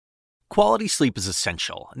Quality sleep is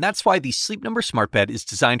essential, and that's why the Sleep Number Smart Bed is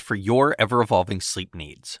designed for your ever-evolving sleep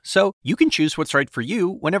needs. So you can choose what's right for you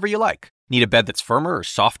whenever you like. Need a bed that's firmer or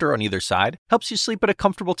softer on either side? Helps you sleep at a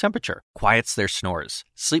comfortable temperature, quiets their snores.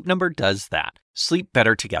 Sleep Number does that. Sleep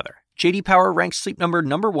better together. J.D. Power ranks Sleep Number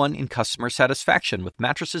 #1 in customer satisfaction with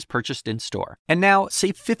mattresses purchased in-store. And now,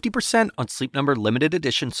 save 50% on Sleep Number limited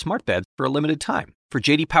edition smart beds for a limited time. For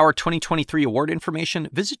J.D. Power 2023 award information,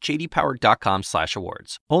 visit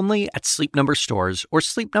jdpower.com/awards. Only at Sleep Number stores or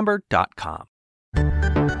sleepnumber.com.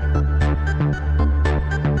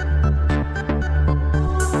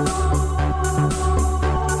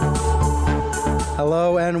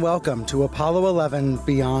 Hello and welcome to Apollo 11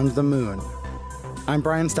 Beyond the Moon. I'm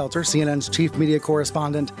Brian Stelter, CNN's chief media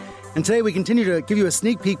correspondent, and today we continue to give you a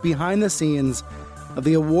sneak peek behind the scenes of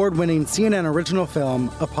the award-winning CNN original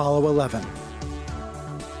film, Apollo 11.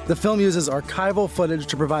 The film uses archival footage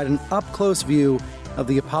to provide an up-close view of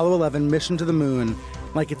the Apollo 11 mission to the moon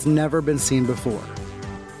like it's never been seen before.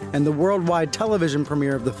 And the worldwide television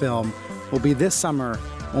premiere of the film will be this summer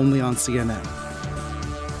only on CNN.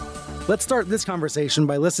 Let's start this conversation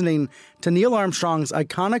by listening to Neil Armstrong's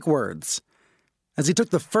iconic words as he took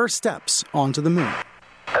the first steps onto the moon.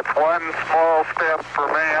 It's one small step for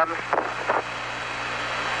man,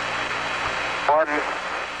 one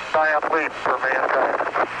giant leap for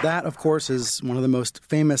mankind. That, of course, is one of the most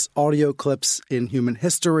famous audio clips in human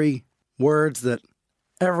history. Words that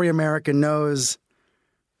every American knows.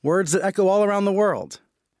 Words that echo all around the world.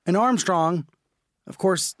 And Armstrong, of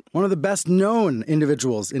course, one of the best-known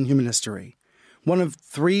individuals in human history. One of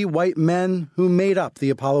 3 white men who made up the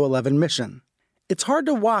Apollo 11 mission. It's hard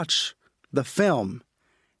to watch the film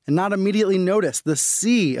and not immediately notice the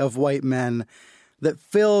sea of white men that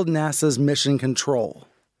filled NASA's mission control.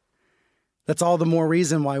 That's all the more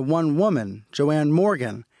reason why one woman, Joanne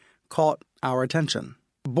Morgan, caught our attention.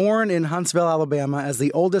 Born in Huntsville, Alabama, as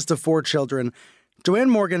the oldest of 4 children, Joanne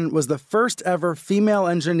Morgan was the first ever female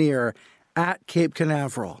engineer at Cape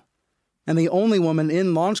Canaveral and the only woman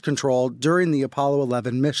in launch control during the Apollo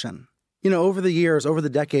 11 mission. You know, over the years, over the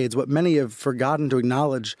decades, what many have forgotten to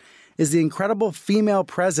acknowledge is the incredible female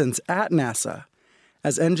presence at NASA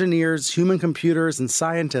as engineers, human computers, and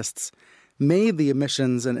scientists made the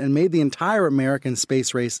missions and made the entire American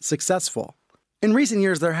space race successful. In recent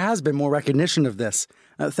years, there has been more recognition of this,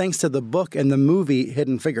 thanks to the book and the movie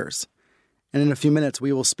Hidden Figures. And in a few minutes,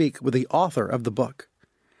 we will speak with the author of the book.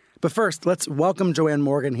 But first, let's welcome Joanne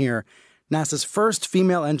Morgan here, NASA's first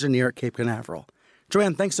female engineer at Cape Canaveral.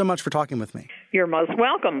 Joanne, thanks so much for talking with me. You're most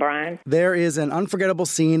welcome, Brian. There is an unforgettable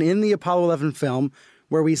scene in the Apollo 11 film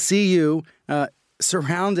where we see you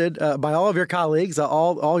surrounded by all of your colleagues,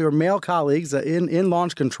 all your male colleagues in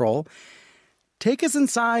launch control. Take us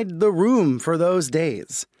inside the room for those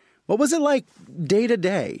days. What was it like day to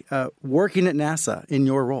day working at NASA in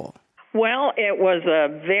your role? Well, it was a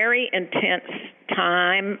very intense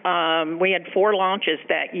time. We had 4 launches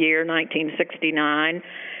that year, 1969.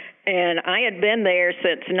 And I had been there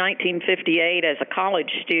since 1958 as a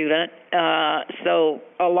college student, so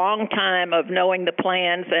a long time of knowing the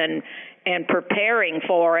plans and preparing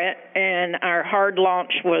for it. And our hard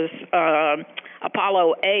launch was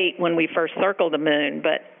Apollo 8 when we first circled the moon.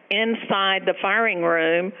 But inside the firing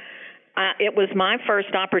room, it was my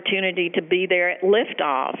first opportunity to be there at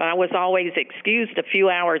liftoff. I was always excused a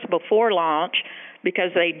few hours before launch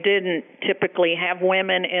because they didn't typically have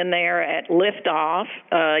women in there at liftoff.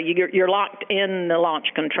 You're locked in the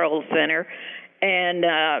Launch Control Center. And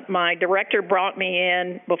my director brought me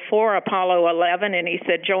in before Apollo 11, and he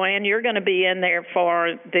said, Joanne, you're going to be in there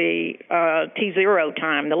for the T0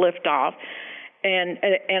 time, the liftoff. And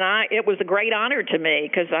it was a great honor to me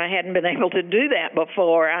because I hadn't been able to do that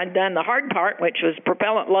before. I'd done the hard part, which was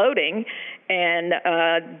propellant loading, and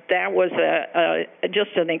that was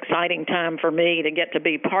just an exciting time for me to get to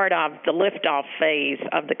be part of the liftoff phase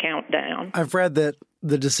of the countdown. I've read that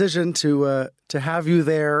the decision to have you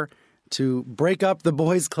there, to break up the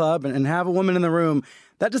boys' club and have a woman in the room,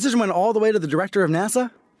 that decision went all the way to the director of NASA?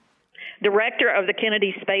 Director of the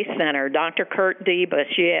Kennedy Space Center, Dr. Kurt Debus,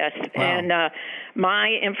 yes. Wow. And my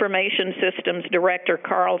information systems director,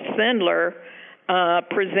 Carl Sindler,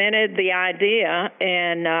 presented the idea,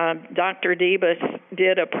 and Dr. Debus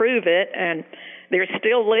did approve it. And there's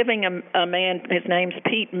still living a man, his name's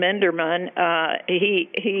Pete Minderman.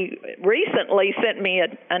 He recently sent me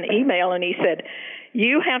an email, and he said,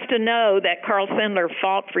 you have to know that Carl Sindler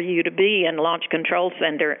fought for you to be in Launch Control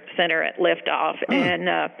Center at liftoff. Oh. And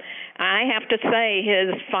I have to say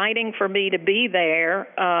his fighting for me to be there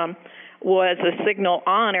was a signal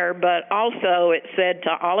honor, but also it said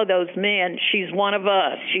to all of those men, she's one of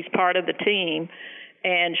us. She's part of the team.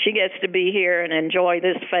 and she gets to be here and enjoy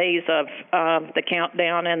this phase of the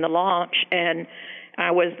countdown and the launch. And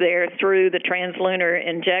I was there through the translunar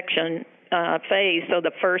injection phase, so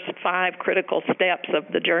the first 5 critical steps of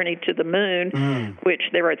the journey to the moon, which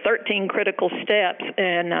there were 13 critical steps,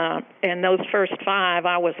 and those first 5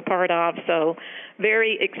 I was part of, so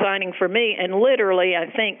very exciting for me, and literally, I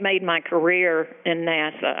think, made my career in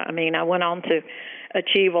NASA. I mean, I went on to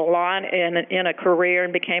achieve a lot in a career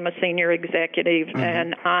and became a senior executive,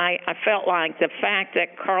 and I felt like the fact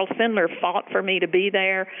that Carl Sandler fought for me to be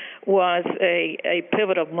there was a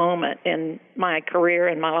pivotal moment in my career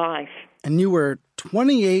and my life. And you were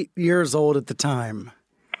 28 years old at the time.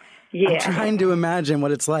 Yeah. I'm trying to imagine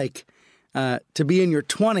what it's like to be in your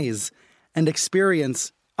 20s and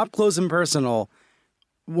experience, up close and personal,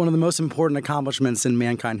 one of the most important accomplishments in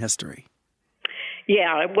mankind history.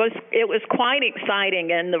 Yeah, it was quite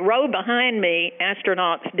exciting. And the row behind me,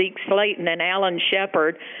 astronauts Deke Slayton and Alan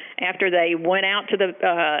Shepard, after they went out to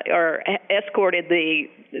or escorted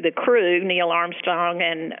the crew, Neil Armstrong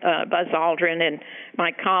and Buzz Aldrin and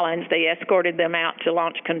Mike Collins, they escorted them out to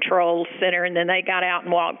Launch Control Center, and then they got out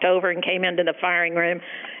and walked over and came into the firing room,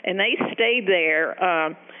 and they stayed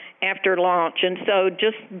there after launch. And so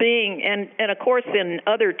just being, and of course in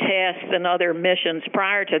other tests and other missions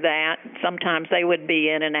prior to that, sometimes they would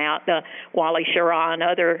be in and out. Wally Schirra and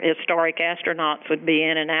other historic astronauts would be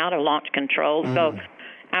in and out of launch control. So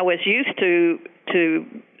I was used to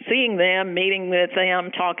seeing them, meeting with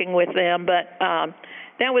them, talking with them, but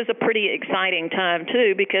that was a pretty exciting time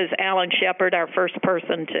too, because Alan Shepard, our first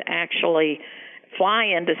person to actually fly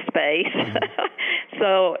into space.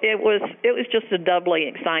 So it was just a doubly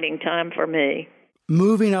exciting time for me.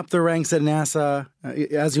 Moving up the ranks at NASA,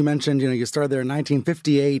 as you mentioned, you started there in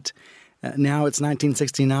 1958. Now it's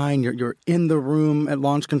 1969. You're in the room at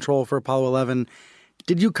launch control for Apollo 11.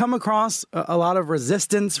 Did you come across a lot of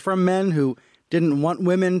resistance from men who didn't want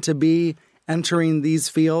women to be entering these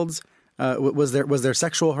fields? Was there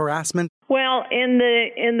sexual harassment? Well, in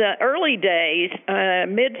the early days,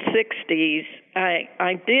 mid-'60s,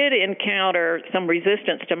 I did encounter some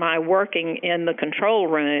resistance to my working in the control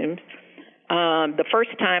room. The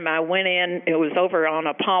first time I went in, it was over on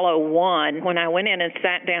Apollo 1, when I went in and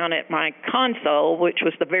sat down at my console, which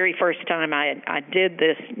was the very first time I did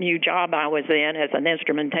this new job I was in as an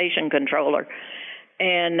instrumentation controller.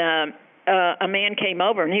 And a man came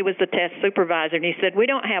over, and he was the test supervisor, and he said, "We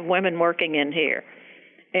don't have women working in here."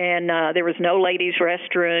 And there was no ladies'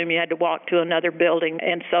 restroom. You had to walk to another building.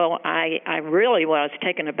 And so I really was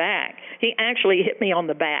taken aback. He actually hit me on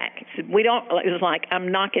the back. He said, it was like, "I'm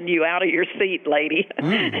knocking you out of your seat, lady."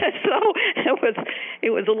 So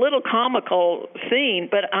it was a little comical scene,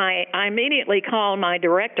 but I immediately called my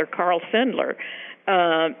director, Carl Sandler.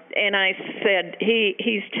 And I said,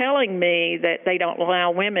 he's telling me that they don't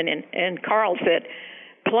allow women. And Carl said,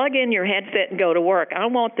 "Plug in your headset and go to work. I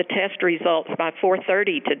want the test results by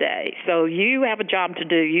 4:30 today. So you have a job to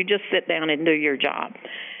do. You just sit down and do your job."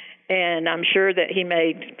 And I'm sure that he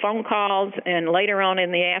made phone calls. And later on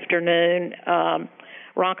in the afternoon,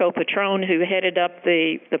 Rocco Petrone, who headed up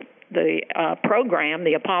the program,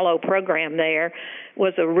 the Apollo program there,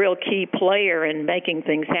 was a real key player in making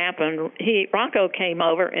things happen. Rocco came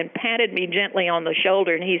over and patted me gently on the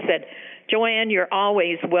shoulder, and he said, "Joanne, you're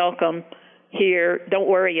always welcome here. Don't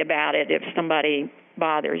worry about it if somebody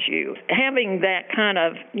bothers you." Having that kind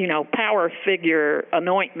of, power figure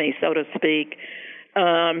anoint me, so to speak,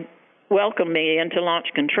 welcomed me into launch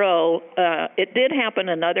control. It did happen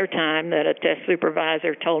another time that a test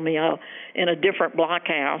supervisor told me, in a different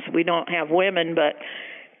blockhouse, we don't have women, but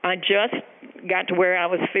I just got to where I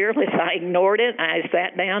was fearless. I ignored it. I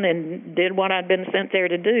sat down and did what I'd been sent there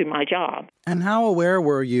to do, my job. And how aware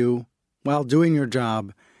were you, while doing your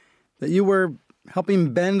job, that you were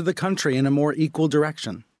helping bend the country in a more equal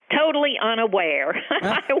direction? Totally unaware.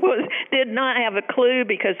 I did not have a clue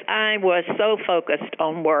because I was so focused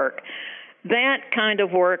on work. That kind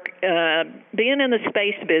of work, being in the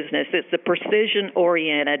space business, it's a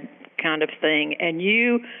precision-oriented kind of thing, and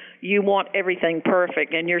you want everything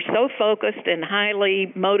perfect, and you're so focused and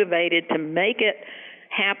highly motivated to make it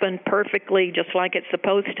happen perfectly just like it's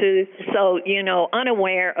supposed to. So,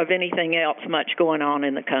 unaware of anything else much going on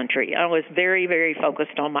in the country. I was very, very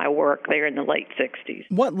focused on my work there in the late 60s.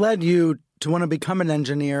 What led you to want to become an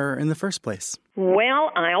engineer in the first place?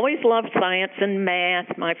 Well, I always loved science and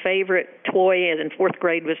math. My favorite toy in fourth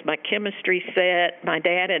grade was my chemistry set. My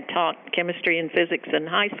dad had taught chemistry and physics in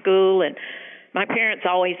high school, and my parents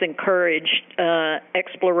always encouraged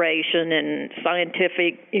exploration and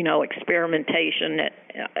scientific, experimentation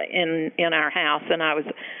in our house, and I was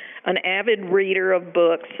an avid reader of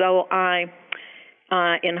books. So I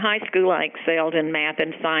In high school, I excelled in math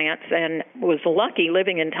and science and was lucky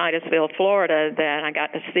living in Titusville, Florida, that I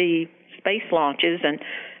got to see space launches, and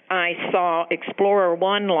I saw Explorer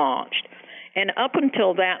 1 launched. And up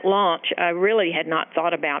until that launch, I really had not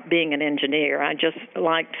thought about being an engineer. I just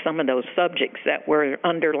liked some of those subjects that were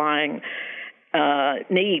underlying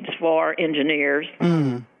needs for engineers.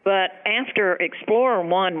 Mm. But after Explorer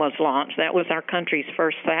 1 was launched, that was our country's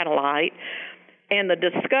first satellite, and the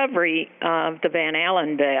discovery of the Van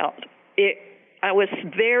Allen belt, I was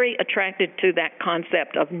very attracted to that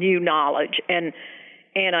concept of new knowledge, and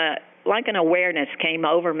like an awareness came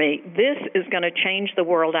over me. This is going to change the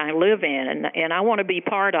world I live in, and I want to be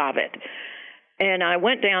part of it. And I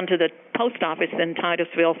went down to the post office in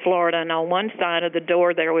Titusville, Florida, and on one side of the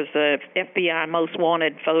door there was the FBI Most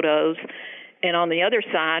Wanted photos, and on the other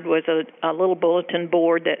side was a little bulletin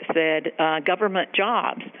board that said government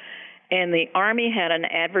jobs. And the Army had an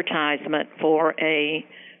advertisement for a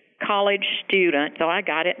college student, so I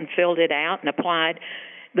got it and filled it out and applied.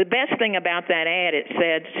 The best thing about that ad, it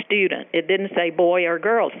said student. It didn't say boy or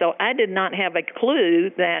girl, so I did not have a clue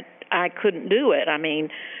that I couldn't do it. I mean,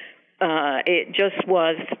 it just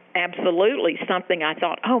was absolutely something I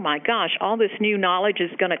thought, oh my gosh, all this new knowledge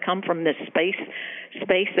is going to come from this space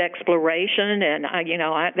exploration, and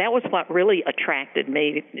that was what really attracted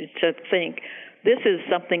me, to think this is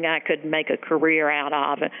something I could make a career out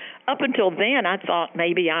of. Up until then, I thought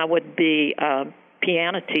maybe I would be a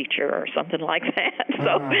piano teacher or something like that.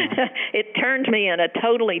 So it turned me in a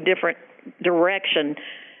totally different direction,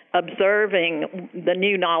 observing the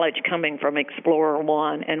new knowledge coming from Explorer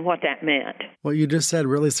 1 and what that meant. What you just said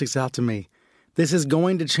really sticks out to me. This is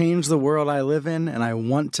going to change the world I live in, and I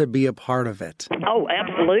want to be a part of it. Oh,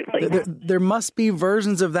 absolutely. There must be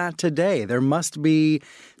versions of that today. There must be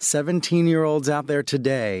 17-year-olds out there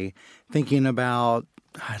today thinking about,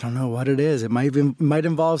 I don't know what it is. It might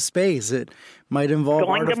involve space. It might involve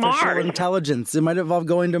artificial intelligence. It might involve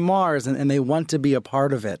going to Mars, and they want to be a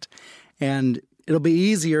part of it. And it'll be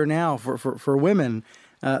easier now for women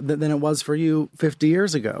than it was for you 50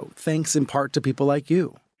 years ago, thanks in part to people like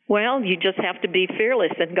you. Well, you just have to be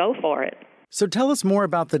fearless and go for it. So tell us more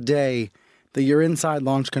about the day that you're inside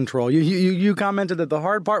launch control. You commented that the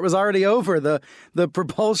hard part was already over, the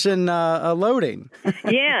propulsion loading.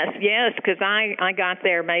 Yes, because I got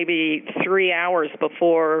there maybe 3 hours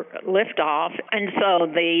before liftoff, and so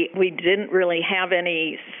we didn't really have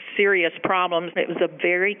any serious problems. It was a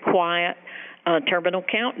very quiet terminal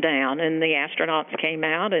countdown, and the astronauts came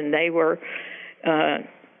out, and they were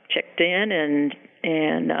checked in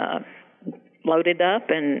and loaded up,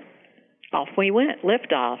 and off we went,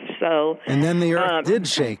 liftoff. So, and then the Earth did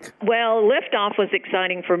shake. Well, liftoff was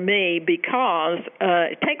exciting for me because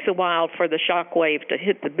it takes a while for the shock wave to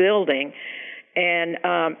hit the building, and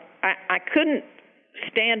I couldn't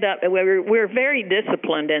stand up. We're very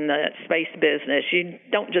disciplined in the space business. You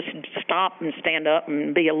don't just stop and stand up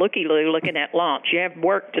and be a looky-loo looking at launch. You have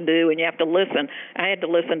work to do, and you have to listen. I had to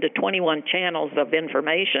listen to 21 channels of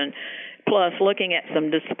information, plus looking at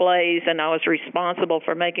some displays, and I was responsible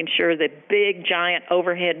for making sure that big, giant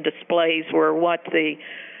overhead displays were what the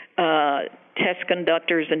test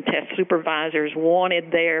conductors and test supervisors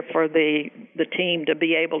wanted there for the team to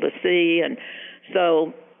be able to see. And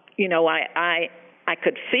so, I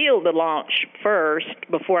could feel the launch first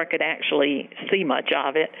before I could actually see much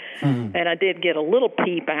of it. Mm-hmm. And I did get a little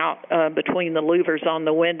peep out between the louvers on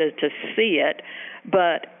the window to see it,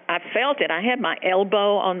 but I felt it. I had my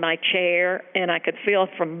elbow on my chair, and I could feel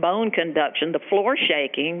from bone conduction, the floor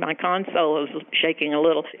shaking. My console was shaking a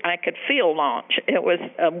little. I could feel launch. It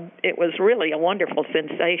was really a wonderful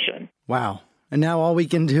sensation. Wow. And now all we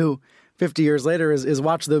can do 50 years later is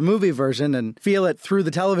watch the movie version and feel it through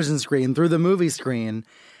the television screen, through the movie screen.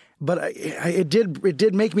 But it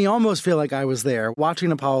did make me almost feel like I was there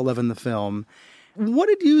watching Apollo 11, the film. What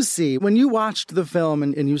did you see when you watched the film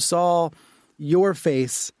and you saw your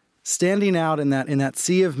face standing out in that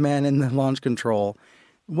sea of men in the launch control?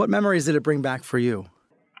 What memories did it bring back for you?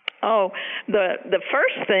 Oh, the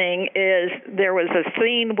first thing is there was a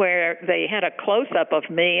scene where they had a close-up of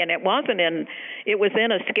me, and it was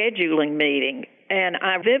in a scheduling meeting. And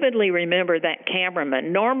I vividly remember that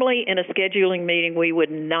cameraman. Normally in a scheduling meeting, we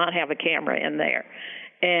would not have a camera in there.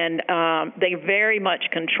 And they very much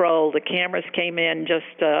controlled. The cameras came in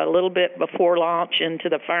just a little bit before launch into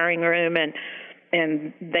the firing room, and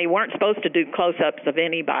they weren't supposed to do close-ups of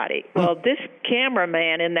anybody. Well, this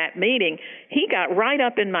cameraman in that meeting, he got right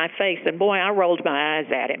up in my face, and boy, I rolled my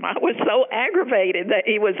eyes at him. I was so aggravated that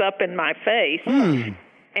he was up in my face.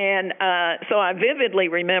 And so I vividly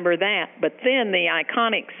remember that. But then the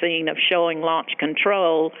iconic scene of showing launch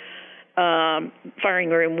control, Firing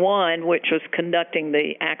Room 1, which was conducting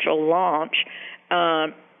the actual launch,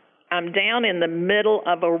 I'm down in the middle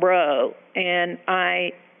of a row, and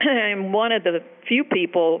I am one of the few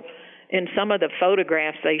people in some of the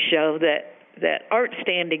photographs they show that aren't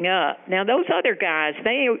standing up. Now, those other guys,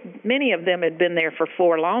 many of them had been there for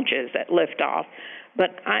 4 launches at liftoff,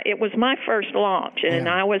 but it was my first launch, and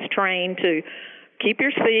I was trained to keep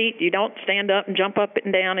your seat. You don't stand up and jump up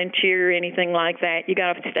and down and cheer or anything like that. You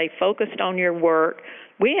got to stay focused on your work.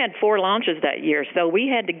 We had 4 launches that year, so we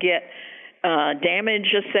had to get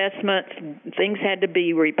damage assessments. Things had to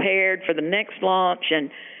be repaired for the next launch,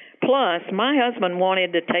 and plus, my husband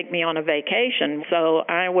wanted to take me on a vacation, so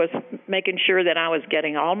I was making sure that I was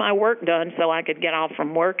getting all my work done so I could get off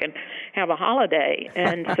from work and have a holiday.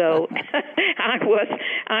 And so I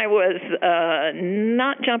was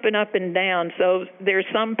not jumping up and down. So there's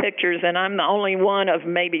some pictures, and I'm the only one of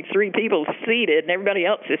maybe 3 people seated, and everybody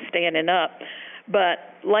else is standing up. But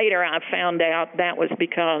later I found out that was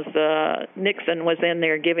because Nixon was in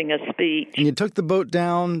there giving a speech. And you took the boat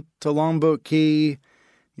down to Longboat Key.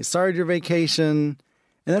 You started your vacation,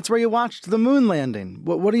 and that's where you watched the moon landing.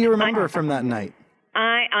 What do you remember from that night?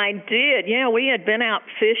 I did. Yeah, we had been out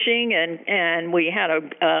fishing, and we had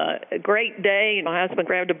a great day. My husband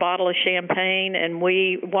grabbed a bottle of champagne, and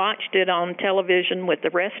we watched it on television with the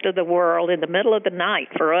rest of the world in the middle of the night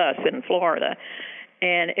for us in Florida.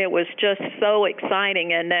 And it was just so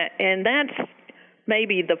exciting, and that's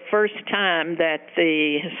maybe the first time that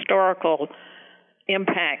the historical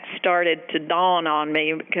impact started to dawn on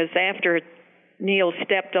me, because after Neil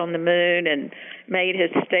stepped on the moon and made his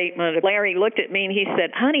statement, Larry looked at me and he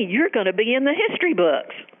said, "Honey, you're going to be in the history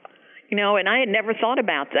books." And I had never thought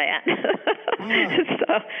about that.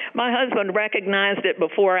 So my husband recognized it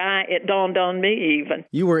before it dawned on me even.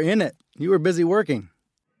 You were in it. You were busy working.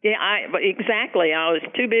 Yeah, exactly. I was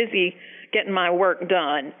too busy getting my work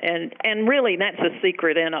done. And really, that's a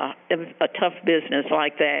secret in a tough business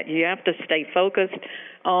like that. You have to stay focused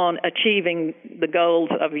on achieving the goals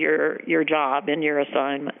of your job and your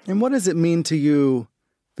assignment. And what does it mean to you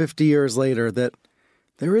 50 years later that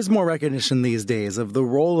there is more recognition these days of the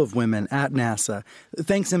role of women at NASA,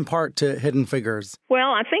 thanks in part to Hidden Figures?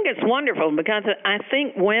 Well, I think it's wonderful because I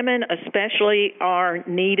think women especially are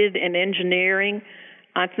needed in engineering.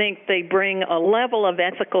 I think they bring a level of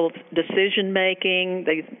ethical decision-making.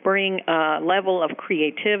 They bring a level of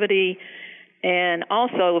creativity and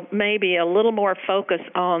also maybe a little more focus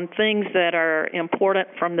on things that are important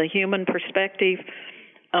from the human perspective.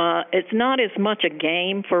 It's not as much a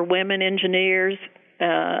game for women engineers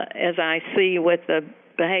as I see with the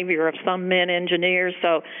behavior of some men engineers.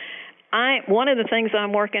 So one of the things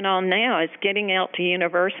I'm working on now is getting out to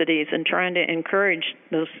universities and trying to encourage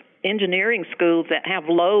those engineering schools that have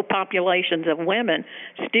low populations of women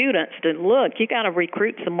students to look, you got to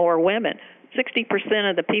recruit some more women. 60%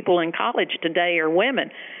 of the people in college today are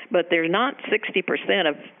women, but they're not 60%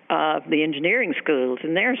 of the engineering schools.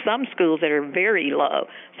 And there are some schools that are very low.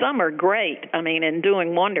 Some are great, and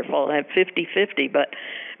doing wonderful, have 50-50, but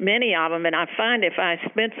many of them, and I find if I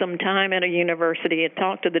spent some time at a university and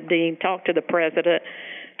talk to the dean, talk to the president,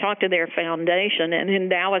 talk to their foundation, and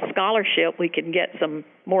endow a scholarship, we can get some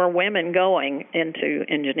more women going into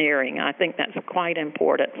engineering. I think that's quite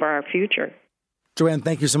important for our future. Joanne,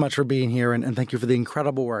 thank you so much for being here, and thank you for the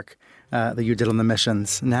incredible work that you did on the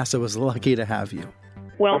missions. NASA was lucky to have you.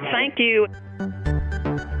 Well, thank you.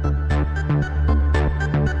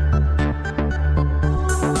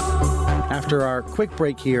 After our quick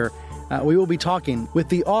break here, we will be talking with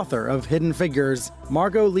the author of Hidden Figures,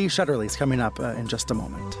 Margot Lee Shetterly, is coming up in just a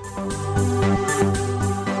moment.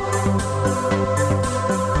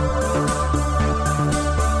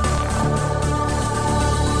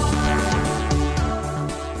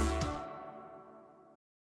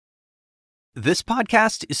 This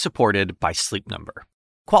podcast is supported by Sleep Number.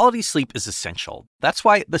 Quality sleep is essential. That's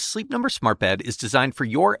why the Sleep Number Smart Bed is designed for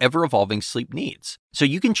your ever-evolving sleep needs, so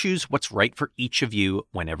you can choose what's right for each of you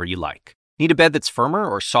whenever you like. Need a bed that's firmer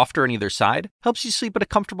or softer on either side? Helps you sleep at a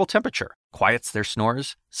comfortable temperature. Quiets their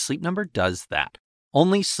snores? Sleep Number does that.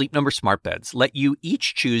 Only Sleep Number Smart Beds let you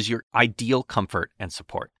each choose your ideal comfort and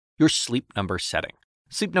support, your Sleep Number setting.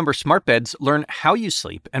 Sleep Number Smart Beds learn how you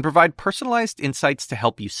sleep and provide personalized insights to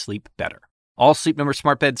help you sleep better. All Sleep Number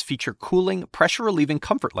Smart Beds feature cooling, pressure-relieving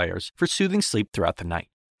comfort layers for soothing sleep throughout the night.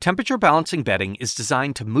 Temperature-balancing bedding is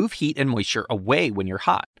designed to move heat and moisture away when you're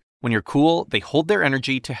hot. When you're cool, they hold their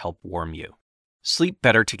energy to help warm you. Sleep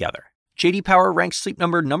better together. J.D. Power ranks Sleep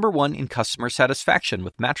Number #1 in customer satisfaction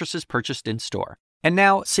with mattresses purchased in-store. And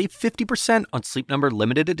now, save 50% on Sleep Number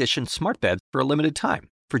limited edition smart beds for a limited time.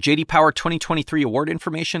 For JD Power 2023 award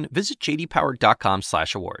information, visit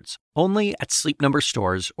jdpower.com/awards. Only at Sleep Number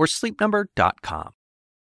stores or sleepnumber.com.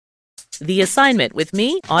 The Assignment with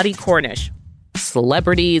me, Audie Cornish.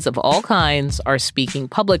 Celebrities of all kinds are speaking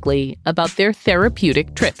publicly about their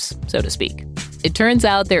therapeutic trips, so to speak. It turns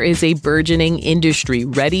out there is a burgeoning industry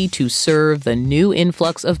ready to serve the new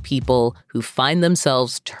influx of people who find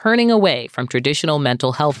themselves turning away from traditional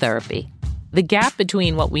mental health therapy. The gap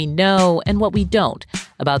between what we know and what we don't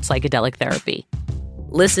about psychedelic therapy.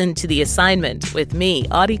 Listen to The Assignment with me,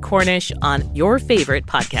 Audie Cornish, on your favorite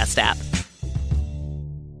podcast app.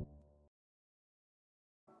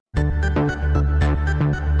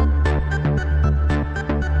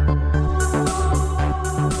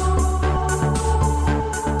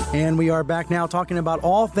 And we are back now talking about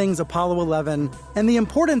all things Apollo 11 and the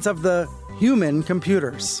importance of the human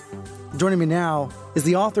computers. Joining me now is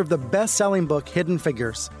the author of the best-selling book, Hidden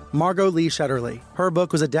Figures, Margot Lee Shetterly. Her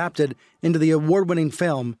book was adapted into the award-winning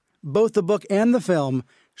film. Both the book and the film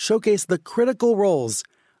showcase the critical roles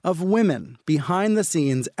of women behind the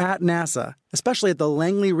scenes at NASA, especially at the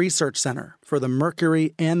Langley Research Center for the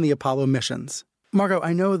Mercury and the Apollo missions. Margot,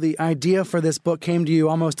 I know the idea for this book came to you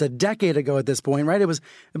almost a decade ago at this point, right? It was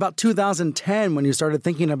about 2010 when you started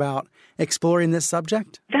thinking about exploring this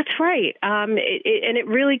subject? That's right. And it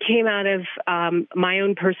really came out of my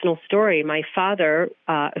own personal story. My father,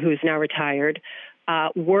 who is now retired,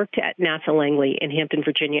 worked at NASA Langley in Hampton,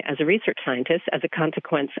 Virginia as a research scientist. As a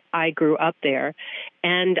consequence, I grew up there.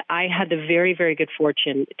 And I had the very, very good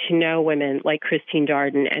fortune to know women like Christine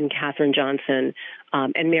Darden and Katherine Johnson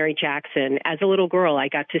and Mary Jackson. As a little girl, I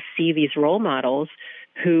got to see these role models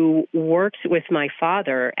who worked with my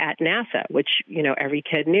father at NASA, which, you know, every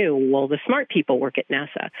kid knew, well, the smart people work at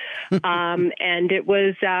NASA. And it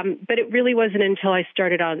was, but it really wasn't until I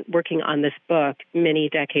started on working on this book many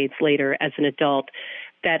decades later as an adult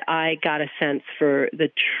that I got a sense for the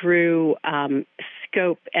true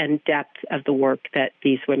scope and depth of the work that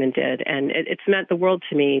these women did. And it's meant the world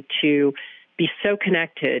to me to be so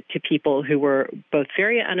connected to people who were both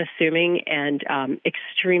very unassuming and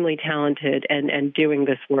extremely talented and doing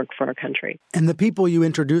this work for our country. And the people you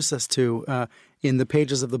introduce us to in the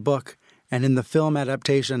pages of the book and in the film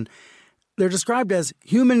adaptation, they're described as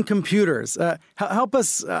human computers. Help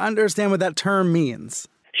us understand what that term means.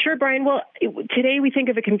 Sure, Brian. Well, today we think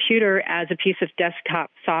of a computer as a piece of desktop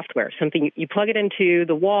software, something you plug it into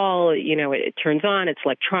the wall, you know, it turns on, it's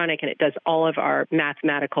electronic, and it does all of our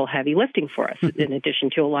mathematical heavy lifting for us, in addition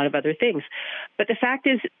to a lot of other things. But the fact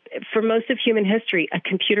is, for most of human history, a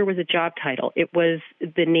computer was a job title. It was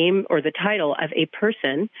the name or the title of a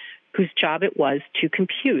person whose job it was to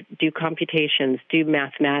compute, do computations, do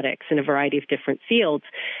mathematics in a variety of different fields.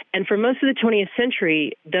 And for most of the 20th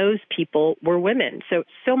century, those people were women.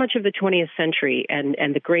 So much of the 20th century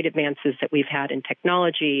and the great advances that we've had in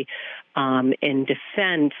technology, in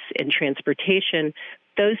defense, in transportation,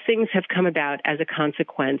 those things have come about as a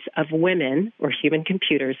consequence of women, or human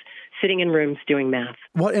computers, sitting in rooms doing math.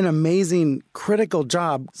 What an amazing, critical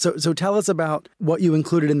job. So tell us about what you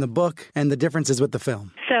included in the book and the differences with the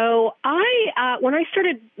film. So when I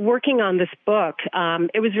started working on this book,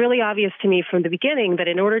 it was really obvious to me from the beginning that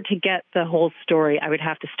in order to get the whole story, I would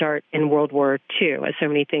have to start in World War II, as so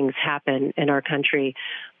many things happen in our country.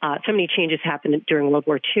 So many changes happened during World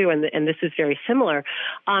War II, and this is very similar.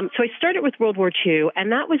 So I started with World War II,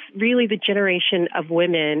 and that was really the generation of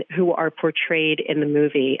women who are portrayed in the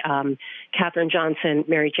movie. Katherine Johnson,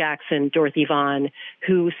 Mary Jackson, Dorothy Vaughan,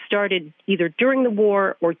 who started either during the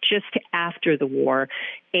war or just after the war,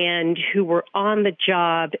 and who were on the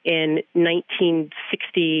job in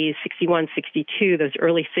 1960, 61, 62, those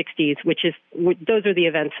early 60s, those are the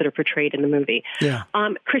events that are portrayed in the movie. Yeah.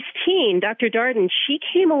 Christine, Dr. Darden, she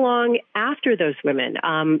came along after those women,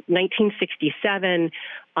 1967,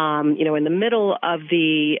 in the middle of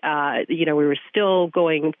the, we were still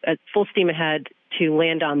going at full steam ahead to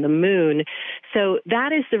land on the moon. So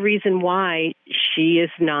that is the reason why she is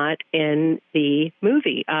not in the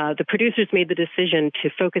movie. The producers made the decision to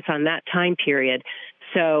focus on that time period.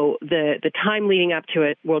 So the time leading up to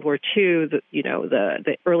it, World War II,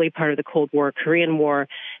 the early part of the Cold War, Korean War,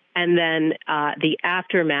 and then the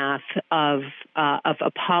aftermath of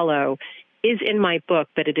Apollo is in my book,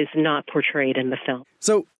 but it is not portrayed in the film.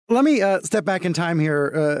 So let me step back in time here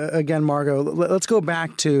again, Margot. Let's go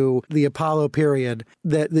back to the Apollo period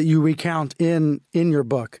that you recount in your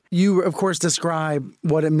book. You, of course, describe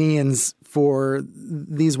what it means for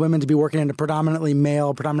these women to be working in a predominantly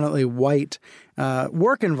male, predominantly white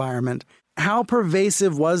work environment. How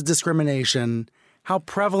pervasive was discrimination? How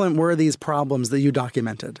prevalent were these problems that you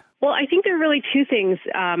documented? Well, I think there are really two things,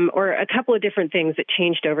 or a couple of different things that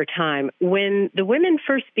changed over time. When the women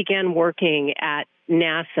first began working at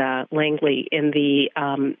NASA Langley in the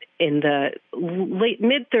late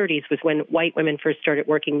mid-30s was when white women first started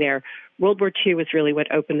working there. World War II was really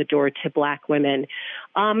what opened the door to black women.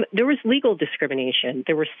 There was legal discrimination.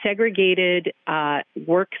 There were segregated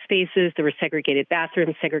workspaces. There were segregated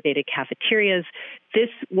bathrooms, segregated cafeterias. This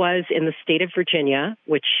was in the state of Virginia,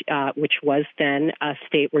 which was then a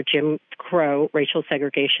state where Jim Crow racial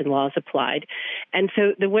segregation laws applied. And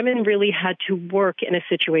so the women really had to work in a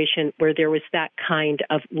situation where there was that kind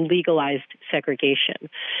of legalized segregation.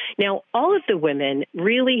 Now, all of the women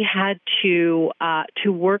really had to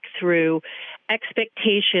work through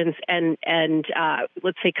expectations and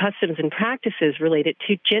let's say customs and practices related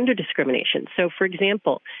to gender discrimination. So, for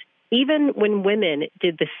example, even when women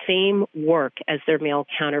did the same work as their male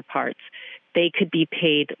counterparts, they could be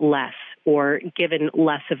paid less or given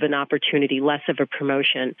less of an opportunity, less of a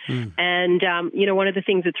promotion. And, one of the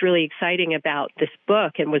things that's really exciting about this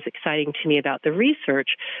book and was exciting to me about the research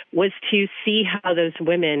was to see how those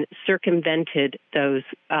women circumvented those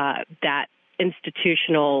that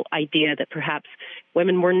institutional idea that perhaps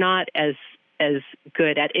women were not as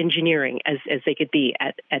good at engineering as they could be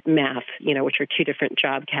at math, which are two different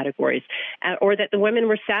job categories, or that the women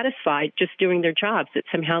were satisfied just doing their jobs, that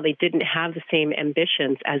somehow they didn't have the same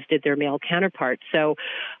ambitions as did their male counterparts. So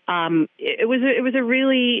it was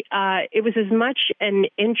as much an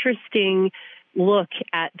interesting look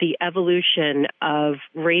at the evolution of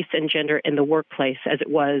race and gender in the workplace as it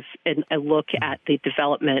was a look at the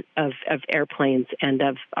development of airplanes and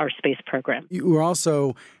of our space program. You were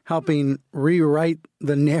also helping rewrite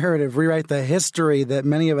the narrative, rewrite the history that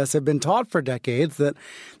many of us have been taught for decades, that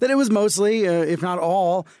it was mostly, if not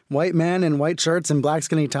all, white men in white shirts and black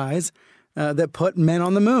skinny ties that put men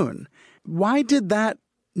on the moon. Why did that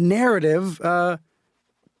narrative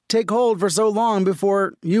take hold for so long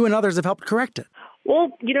before you and others have helped correct it? Well,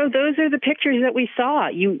 those are the pictures that we saw.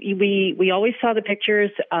 We always saw the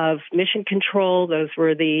pictures of mission control. Those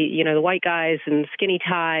were the white guys and skinny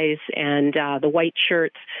ties and the white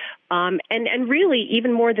shirts. And really,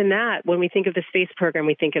 even more than that, when we think of the space program,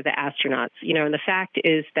 we think of the astronauts. And the fact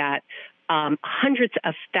is that hundreds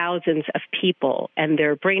of thousands of people and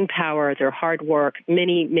their brain power, their hard work,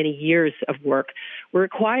 many, many years of work were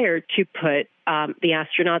required to put the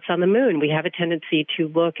astronauts on the moon. We have a tendency to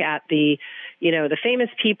look at the famous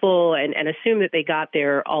people and assume that they got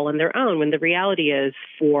there all on their own, when the reality is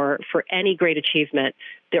for any great achievement,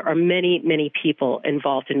 there are many, many people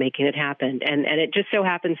involved in making it happen. And it just so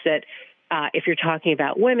happens that if you're talking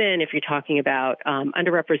about women, if you're talking about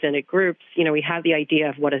underrepresented groups, we have the idea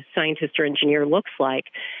of what a scientist or engineer looks like,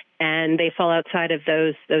 and they fall outside of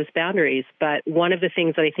those boundaries. But one of the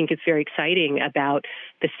things that I think is very exciting about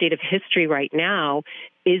the state of history right now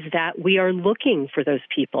is that we are looking for those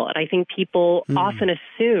people. And I think people often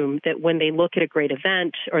assume that when they look at a great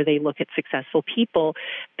event or they look at successful people,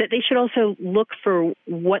 that they should also look for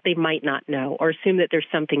what they might not know or assume that there's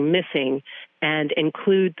something missing and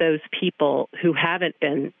include those people who haven't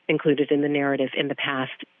been included in the narrative in the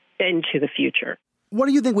past into the future. What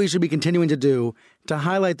do you think we should be continuing to do to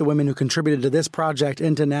highlight the women who contributed to this project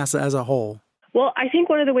and to NASA as a whole? Well, I think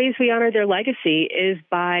one of the ways we honor their legacy is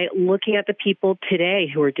by looking at the people today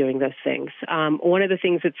who are doing those things. One of the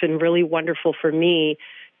things that's been really wonderful for me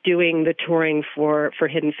doing the touring for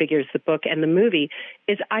Hidden Figures, the book and the movie,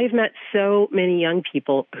 is I've met so many young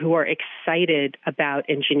people who are excited about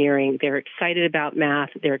engineering. They're excited about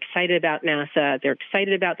math. They're excited about NASA. They're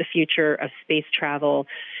excited about the future of space travel.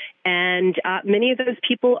 And many of those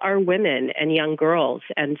people are women and young girls.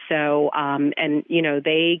 And so,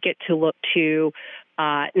 they get to look to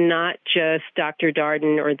not just Dr.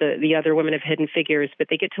 Darden or the other women of Hidden Figures, but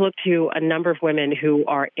they get to look to a number of women who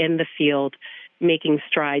are in the field making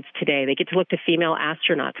strides today. They get to look to female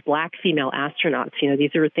astronauts, black female astronauts.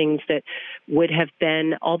 These are things that would have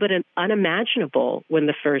been all but unimaginable when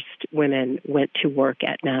the first women went to work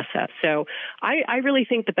at NASA. So I really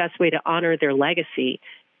think the best way to honor their legacy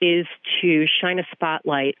is to shine a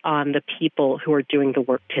spotlight on the people who are doing the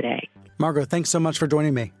work today. Margot, thanks so much for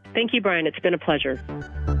joining me. Thank you, Brian. It's been a pleasure.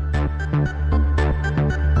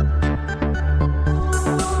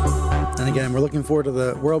 And again, we're looking forward to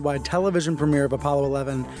the worldwide television premiere of Apollo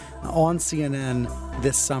 11 on CNN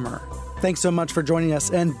this summer. Thanks so much for joining us,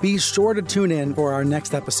 and be sure to tune in for our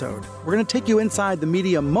next episode. We're going to take you inside the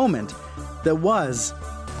media moment that was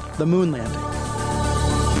the moon landing.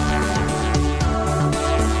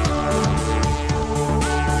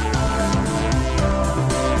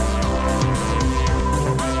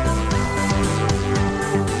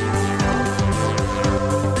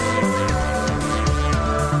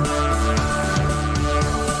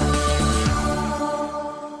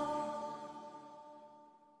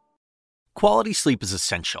 Quality sleep is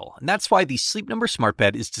essential, and that's why the Sleep Number Smart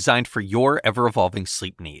Bed is designed for your ever-evolving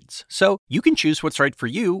sleep needs. So you can choose what's right for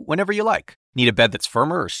you whenever you like. Need a bed that's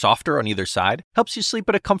firmer or softer on either side? Helps you sleep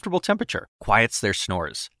at a comfortable temperature. Quiets their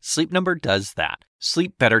snores. Sleep Number does that.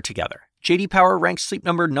 Sleep better together. J.D. Power ranks Sleep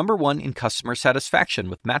Number #1 in customer satisfaction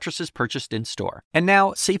with mattresses purchased in-store. And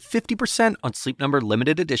now, save 50% on Sleep Number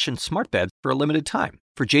limited edition smart beds for a limited time.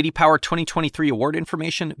 For J.D. Power 2023 award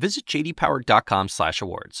information, visit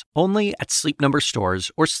jdpower.com/awards. Only at Sleep Number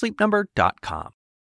stores or sleepnumber.com.